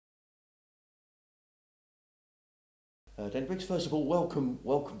Dan Briggs, first of all, welcome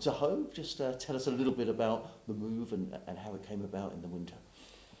to Hove. Just tell us a little bit about the move and how it came about in the winter.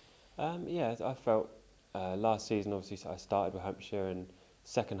 Yeah, I felt last season obviously I started with Hampshire, and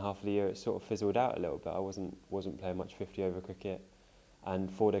second half of the year it sort of fizzled out a little bit. I wasn't playing much 50 over cricket and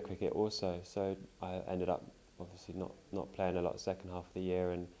 4-day cricket also, so I ended up obviously not playing a lot second half of the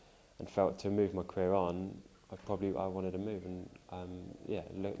year, and felt to move my career on I wanted to move, and yeah,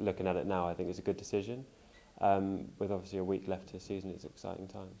 looking at it now I think it's a good decision. With obviously a week left to the season, it's exciting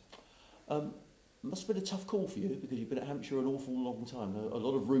times. Um, must have been a tough call for you because you've been at Hampshire an awful long time. A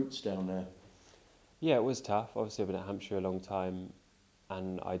lot of roots down there. Yeah, it was tough. Obviously, I've been at Hampshire a long time,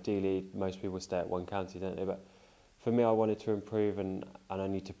 and ideally, most people stay at one county, don't they? But for me, I wanted to improve, and I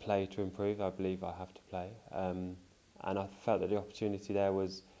need to play to improve. I believe I have to play. And I felt that the opportunity there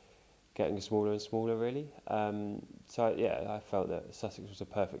was getting smaller and smaller, really. Yeah, I felt that Sussex was a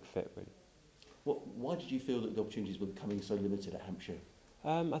perfect fit, really. Why did you feel that the opportunities were becoming so limited at Hampshire?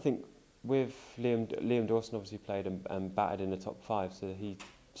 I think with Liam Dawson obviously played and batted in the top five, so he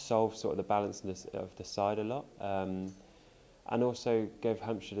solved sort of the balance of the side a lot. And also gave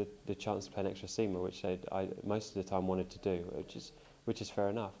Hampshire the chance to play an extra seamer, which I most of the time wanted to do, which is fair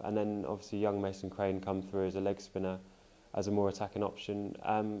enough. And then obviously young Mason Crane come through as a leg spinner, as a more attacking option,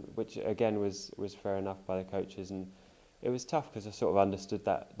 which again was fair enough by the coaches. And it was tough because I sort of understood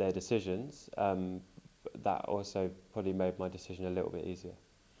that their decisions. But that also probably made my decision a little bit easier.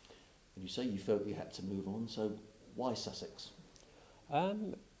 And you say you felt you had to move on, so why Sussex?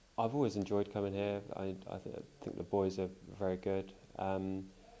 Um, I've always enjoyed coming here. I think the boys are very good. And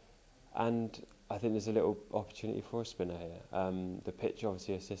I think there's a little opportunity for a spinner here. The pitch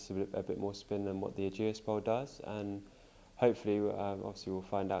obviously assists a bit more spin than what the Ageas Bowl does, and hopefully, obviously we'll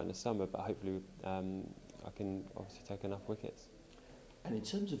find out in the summer, but hopefully I can obviously take enough wickets. And in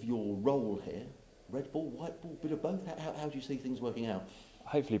terms of your role here, red ball, white ball, bit of both. How do you see things working out?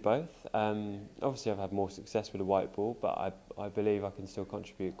 Hopefully both. Obviously I've had more success with the white ball, but I believe I can still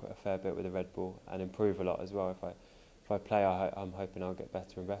contribute quite a fair bit with the red ball and improve a lot as well. If I play, I'm hoping I'll get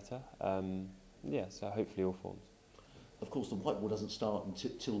better and better. Yeah, so hopefully all forms. Of course, the white ball doesn't start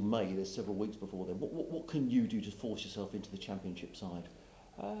until May. There's several weeks before then. What can you do to force yourself into the championship side?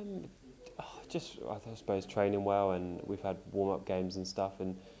 Um, just I suppose training well, and we've had warm-up games and stuff,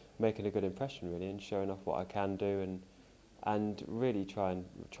 and making a good impression really, and showing off what I can do, and really trying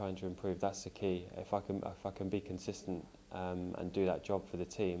to improve. That's the key. If I can be consistent and do that job for the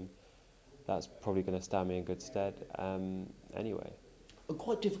team, that's probably going to stand me in good stead. Anyway. And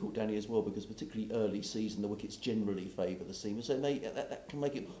quite difficult, Danny, as well, because particularly early season, the wickets generally favour the seamers, so that can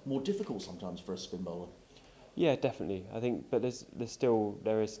make it more difficult sometimes for a spin bowler. Yeah, definitely. I think, but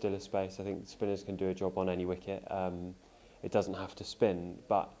there is still a space. I think spinners can do a job on any wicket. It doesn't have to spin,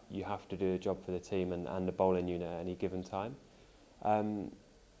 but you have to do a job for the team and the bowling unit at any given time. Um,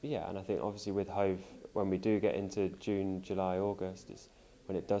 yeah, and I think obviously with Hove, when we do get into June, July, August, it's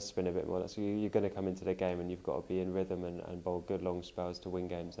when it does spin a bit more. That's you're going to come into the game and you've got to be in rhythm and bowl good long spells to win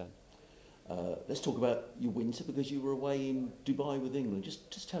games then. Let's talk about your winter because you were away in Dubai with England.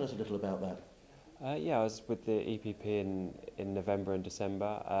 Just tell us a little about that. Yeah, I was with the EPP in November and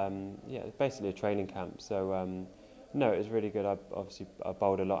December. Yeah, it's basically a training camp. So no, it was really good. I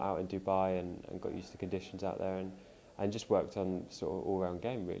bowled a lot out in Dubai and got used to conditions out there, and just worked on sort of all round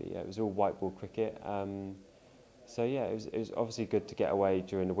game really. Yeah, it was all white ball cricket. So yeah, it was obviously good to get away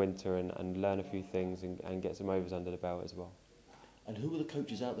during the winter and learn a few things and get some overs under the belt as well. And who were the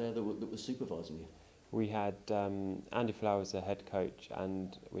coaches out there that were supervising you? We had Andy Flowers, the head coach,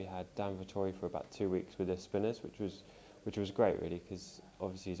 and we had Dan Vittori for about 2 weeks with the spinners, which was great really, because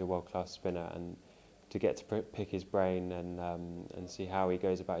obviously he's a world-class spinner, and to get to pick his brain and see how he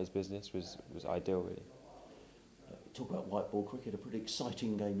goes about his business was ideal really. Talk about white ball cricket, a pretty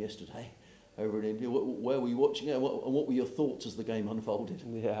exciting game yesterday over in India. Where were you watching it, and what were your thoughts as the game unfolded?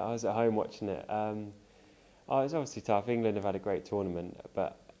 Yeah, I was at home watching it. Oh, it was obviously tough. England have had a great tournament,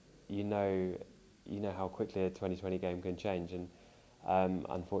 but you know, you know how quickly a 2020 game can change, and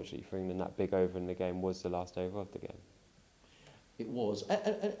unfortunately for England, that big over in the game was the last over of the game. It was.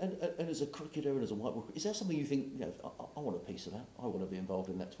 And as a cricketer and as a white ball, is there something you think, I want a piece of that? I want to be involved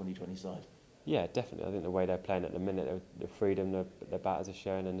in that 2020 side. Yeah, definitely. I think the way they're playing at the minute, the freedom the batters are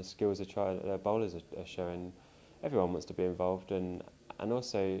showing, and the skills their bowlers are showing, everyone wants to be involved, and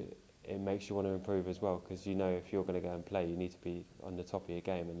also it makes you want to improve as well, because you know if you're going to go and play, you need to be on the top of your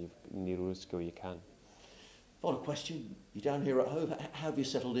game, and you need all the skill you can. Final question. You're down here at Hove. How have you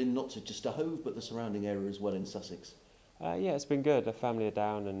settled in, not to just a Hove, but the surrounding area as well in Sussex? Yeah, it's been good. The family are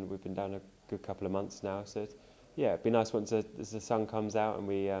down, and we've been down a good couple of months now. So yeah, it'd be nice once as the sun comes out and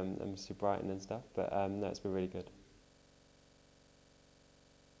we see Brighton and stuff. But no, it's been really good.